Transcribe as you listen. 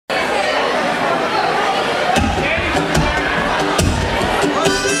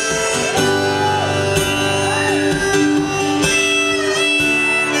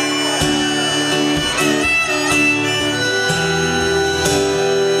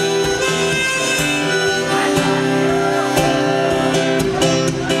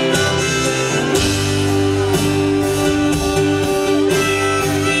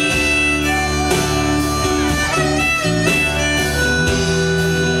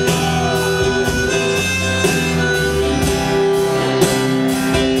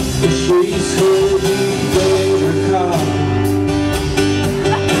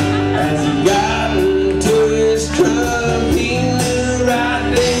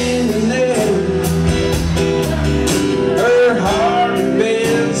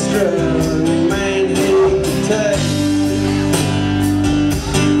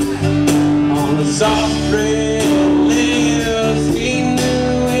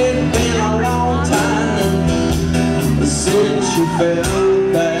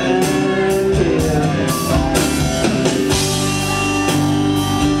felt that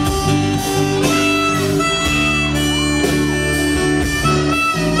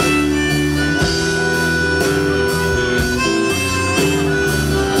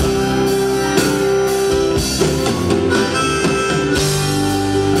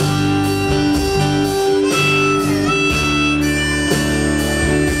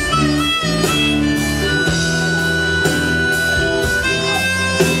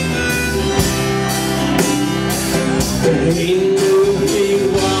ain't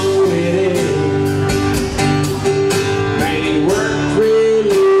nothing wrong with it. Man, he worked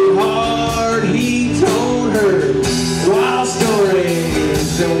really hard. He told her wild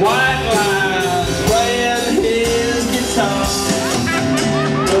stories and white lies, playing his guitar.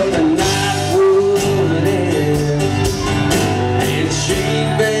 But the night would end, and she'd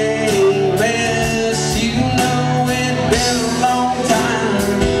been mess. You know it'd been a long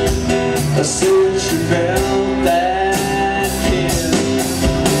time since she felt that.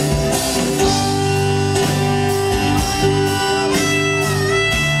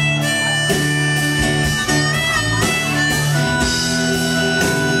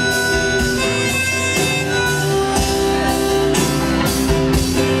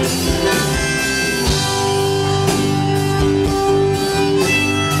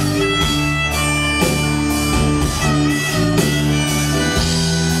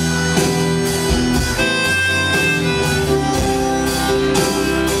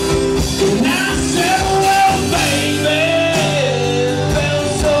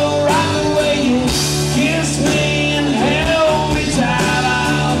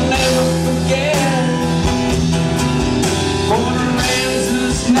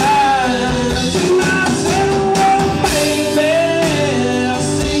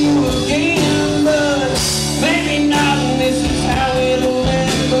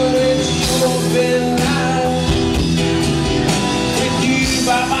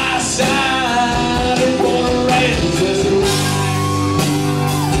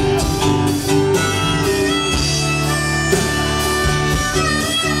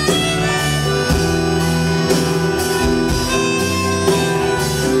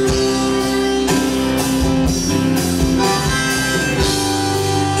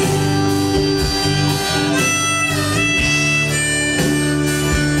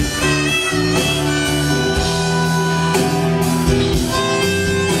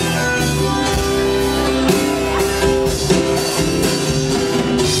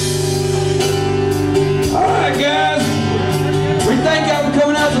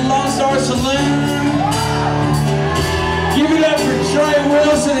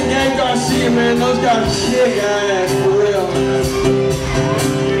 Man, those guys kick ass for real.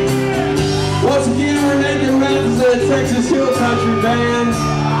 Once again, we're Naked Mathis at Texas Hill Country Band,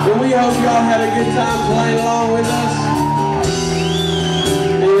 and we hope y'all had a good time playing along with us.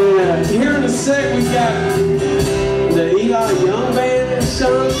 And here in a sec, we got the Eli Young Band or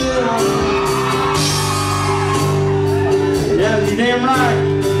something. Yeah, you're damn right.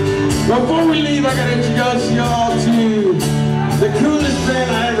 Before we leave, I gotta introduce y'all to the coolest band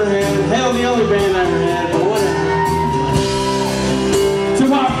I ever had. Hell, the only band I ever had, but whatever. To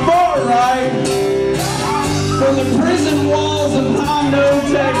my far right, from the prison walls of Hondo,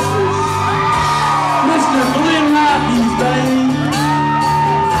 Texas, Mr. Mathis, baby.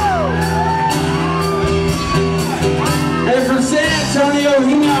 And from San Antonio,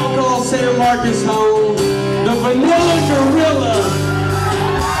 he now calls San Marcos home, the Vanilla Gorilla,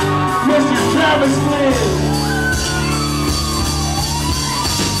 Mr. Travis Flynn.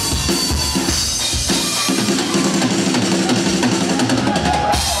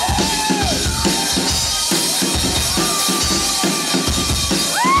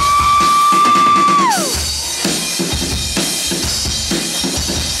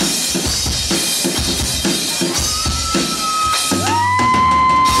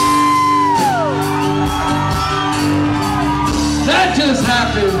 Just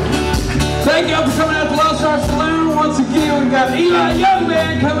happened. Thank y'all for coming out to Lone Star Saloon. Once again, we got Eli Young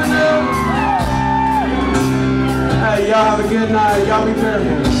Band coming up. Hey, y'all have a good night. Y'all be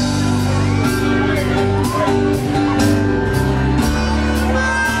careful.